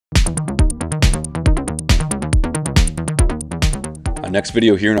Next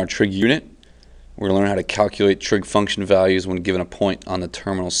video here in our trig unit, we're going to learn how to calculate trig function values when given a point on the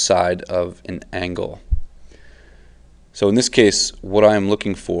terminal side of an angle. So in this case, what I am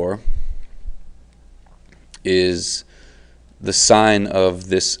looking for is the sine of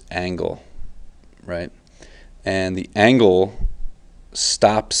this angle, right? And the angle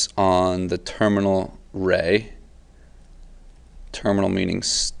stops on the terminal ray, terminal meaning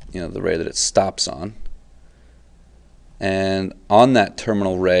the ray that it stops on. And on that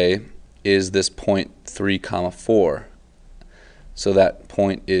terminal ray is this point 3, 4. So that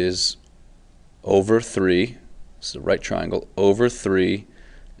point is over 3, this is a right triangle, over 3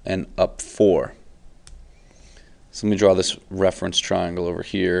 and up 4. So let me draw this reference triangle over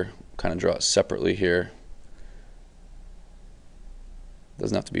here, kind of draw it separately here.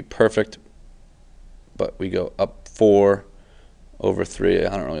 Doesn't have to be perfect, but we go up 4, over 3.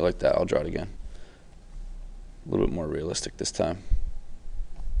 I don't really like that, I'll draw it again. A little bit more realistic this time.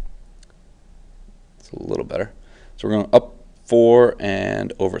 It's a little better. So we're going up 4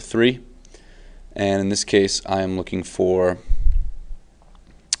 and over 3. And in this case, I am looking for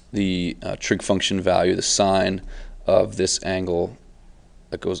the trig function value, the sine of this angle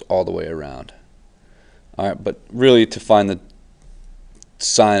that goes all the way around. All right, but really to find the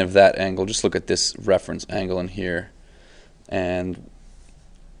sine of that angle, just look at this reference angle in here. And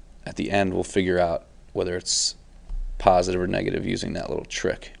at the end, we'll figure out whether it's positive or negative using that little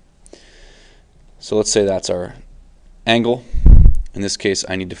trick. So let's say that's our angle. In this case,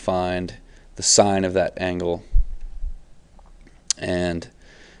 I need to find the sine of that angle. And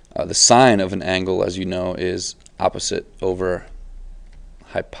the sine of an angle, as you know, is opposite over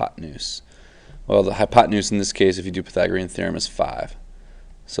hypotenuse. Well, the hypotenuse in this case, if you do Pythagorean theorem, is 5.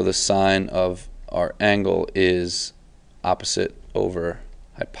 So the sine of our angle is opposite over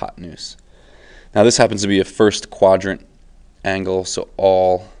hypotenuse. Now this happens to be a first quadrant angle, so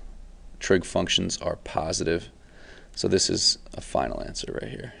all trig functions are positive. So this is a final answer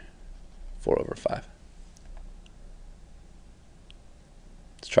right here, 4 over 5.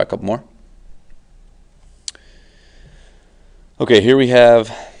 Let's try a couple more. Okay, here we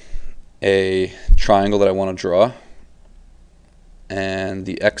have a triangle that I want to draw, and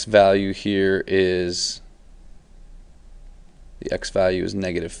the x value here is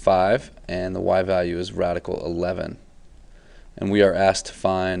 -5 and the y value is radical 11, and we are asked to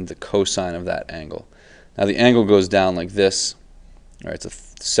find the cosine of that angle. Now the angle goes down like this. All right, it's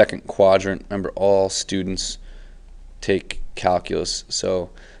a second quadrant. Remember, all students take calculus,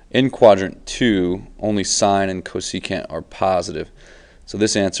 so in quadrant 2 only sine and cosecant are positive, so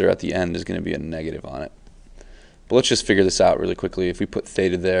this answer at the end is going to be a negative on it. But let's just figure this out really quickly. If we put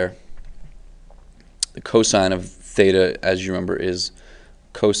theta there, the cosine of theta, as you remember, is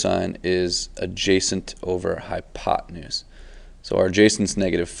cosine is adjacent over hypotenuse. So our adjacent's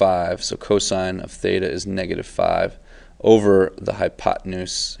 -5, so cosine of theta is -5 over the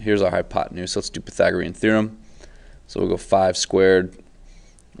hypotenuse. Here's our hypotenuse. Let's do Pythagorean theorem. So we'll go 5 squared,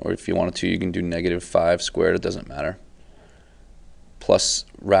 or if you wanted to, you can do -5 squared, it doesn't matter, plus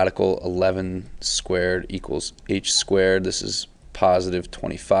radical 11 squared equals h squared. This is positive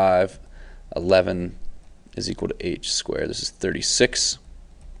 25. 11 is equal to h squared. This is 36.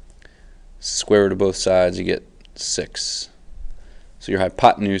 Square root of both sides, you get 6. So your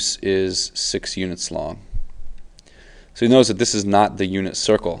hypotenuse is 6 units long. So you notice that this is not the unit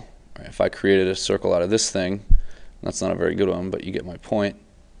circle. Right? If I created a circle out of this thing, that's not a very good one, but you get my point.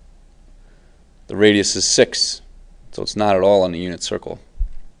 The radius is 6, so it's not at all on the unit circle.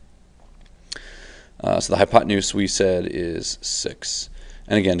 So the hypotenuse, we said, is 6.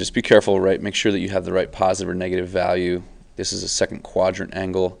 And again, just be careful, right? Make sure that you have the right positive or negative value. This is a second quadrant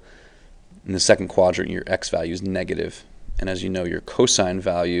angle. In the second quadrant, your x value is negative. And as you know, your cosine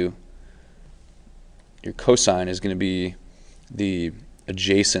value, your cosine is going to be the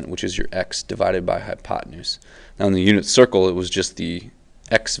adjacent, which is your x, divided by hypotenuse. Now in the unit circle, it was just the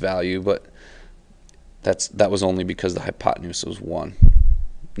x value, but that was only because the hypotenuse was 1.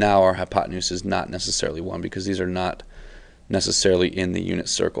 Now our hypotenuse is not necessarily 1 because these are not necessarily in the unit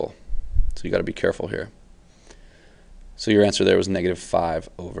circle. So you got to be careful here. So your answer there was -5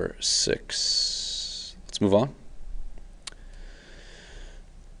 over 6. Let's move on.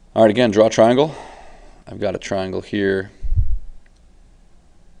 All right, again, draw a triangle. I've got a triangle here.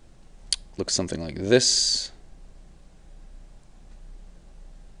 Looks something like this.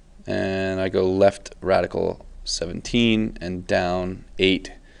 And I go left radical 17 and down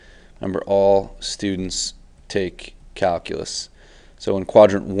 8. Remember, all students take calculus. So in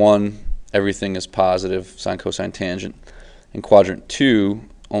quadrant 1, everything is positive, sine, cosine, tangent. In quadrant 2,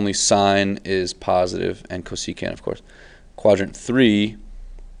 only sine is positive and cosecant, of course. quadrant 3,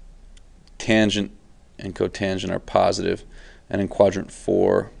 tangent and cotangent are positive, and in quadrant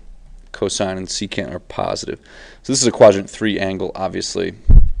 4, cosine and secant are positive. So this is a quadrant 3 angle, obviously,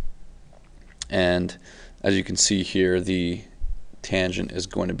 and as you can see here, the tangent is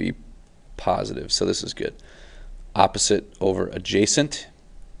going to be positive, so this is good. Opposite over adjacent,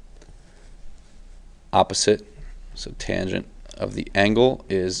 opposite, so tangent of the angle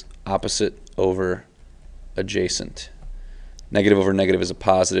is opposite over adjacent. Negative over negative is a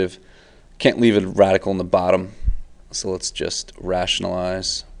positive. Can't leave a radical in the bottom, so let's just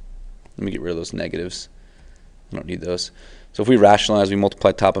rationalize. Let me get rid of those negatives. I don't need those. So if we rationalize, we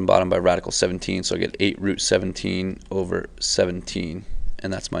multiply top and bottom by radical 17, so I get 8 root 17 over 17,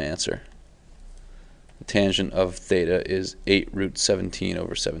 and that's my answer. The tangent of theta is 8 root 17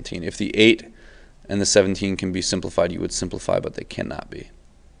 over 17. If the 8 and the 17 can be simplified, you would simplify, but they cannot be.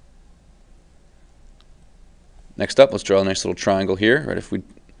 Next up, let's draw a nice little triangle here. Right? If we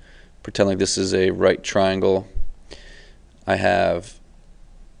pretend like this is a right triangle, I've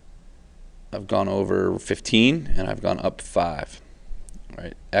gone over 15 and I've gone up 5.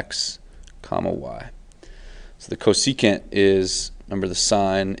 Right? X, comma, y. So the cosecant is, remember the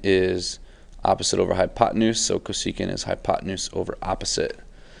sine is opposite over hypotenuse, so cosecant is hypotenuse over opposite.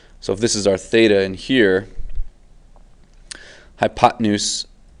 So if this is our theta in here, hypotenuse,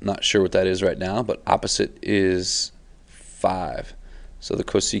 not sure what that is right now, but opposite is 5. So the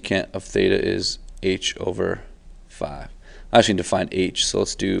cosecant of theta is h over 5. I actually need to find h, so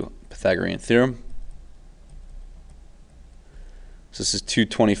let's do Pythagorean theorem. So this is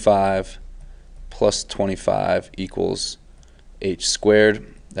 225 plus 25 equals h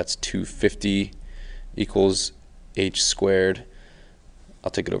squared. That's 250 equals h squared.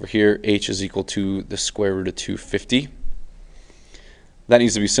 I'll take it over here. H is equal to the square root of 250. That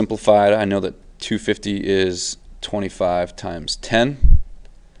needs to be simplified. I know that 250 is 25 times 10.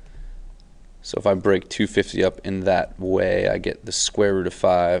 So if I break 250 up in that way, I get the square root of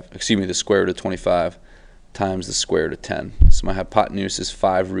the square root of 25 times the square root of 10. So my hypotenuse is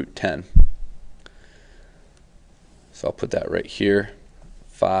 5 root 10. So I'll put that right here,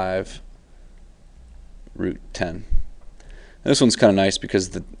 5 root 10. And this one's kind of nice because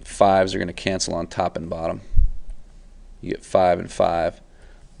the 5s are going to cancel on top and bottom. You get 5 and 5,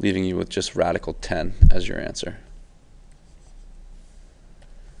 leaving you with just radical 10 as your answer.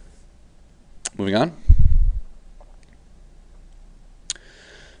 Moving on.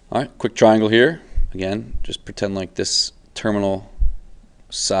 All right, quick triangle here. Again, just pretend like this terminal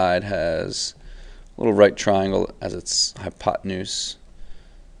side has a little right triangle as its hypotenuse.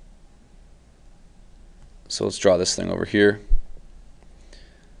 So let's draw this thing over here.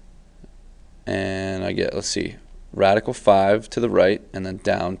 And I get, let's see, radical 5 to the right and then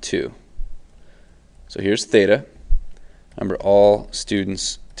down 2. So here's theta. Remember, all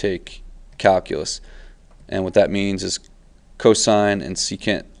students take calculus. And what that means is cosine and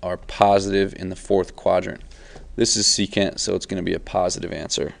secant are positive in the 4th quadrant. This is secant, so it's going to be a positive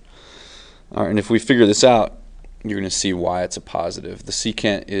answer. All right, and if we figure this out, you're going to see why it's a positive. The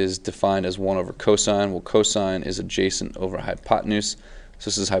secant is defined as 1 over cosine. Well, cosine is adjacent over hypotenuse. So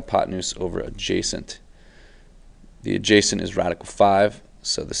this is hypotenuse over adjacent. The adjacent is radical 5.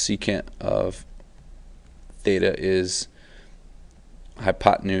 So the secant of theta is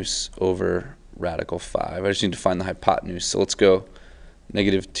hypotenuse over radical 5. I just need to find the hypotenuse. So let's go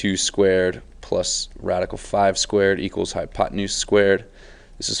negative 2 squared plus radical 5 squared equals hypotenuse squared.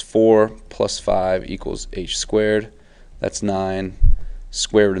 This is 4 plus 5 equals h squared. That's 9.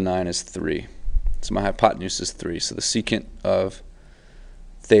 Square root of 9 is 3. So my hypotenuse is 3. So the secant of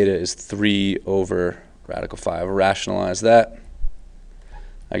theta is 3 over radical 5. Rationalize that.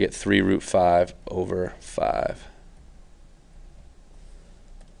 I get 3 root 5 over 5.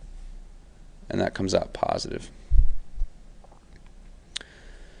 And that comes out positive.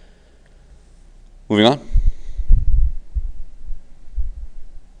 Moving on.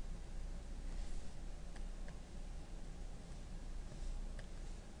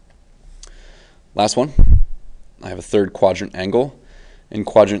 Last one. I have a 3rd quadrant angle. In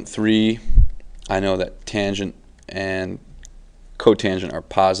quadrant 3, I know that tangent and cotangent are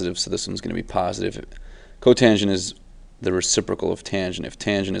positive, so this one's going to be positive. Cotangent is the reciprocal of tangent. If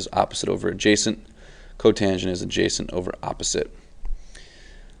tangent is opposite over adjacent, cotangent is adjacent over opposite.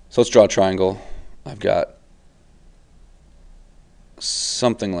 So let's draw a triangle. I've got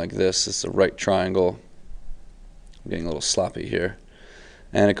something like this. It's a right triangle. I'm getting a little sloppy here.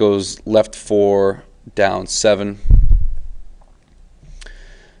 And it goes left 4, down 7.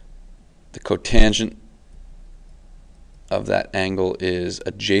 The cotangent of that angle is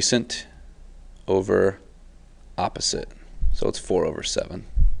adjacent over opposite. So it's 4 over 7.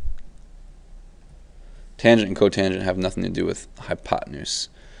 Tangent and cotangent have nothing to do with hypotenuse.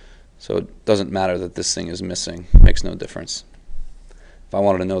 So it doesn't matter that this thing is missing. It makes no difference. If I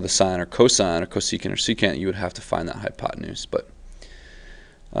wanted to know the sine or cosine or cosecant or secant, you would have to find that hypotenuse. But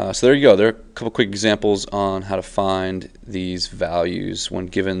so there you go. There are a couple quick examples on how to find these values when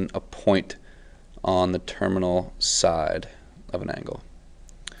given a point on the terminal side of an angle.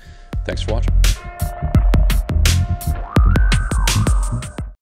 Thanks for watching.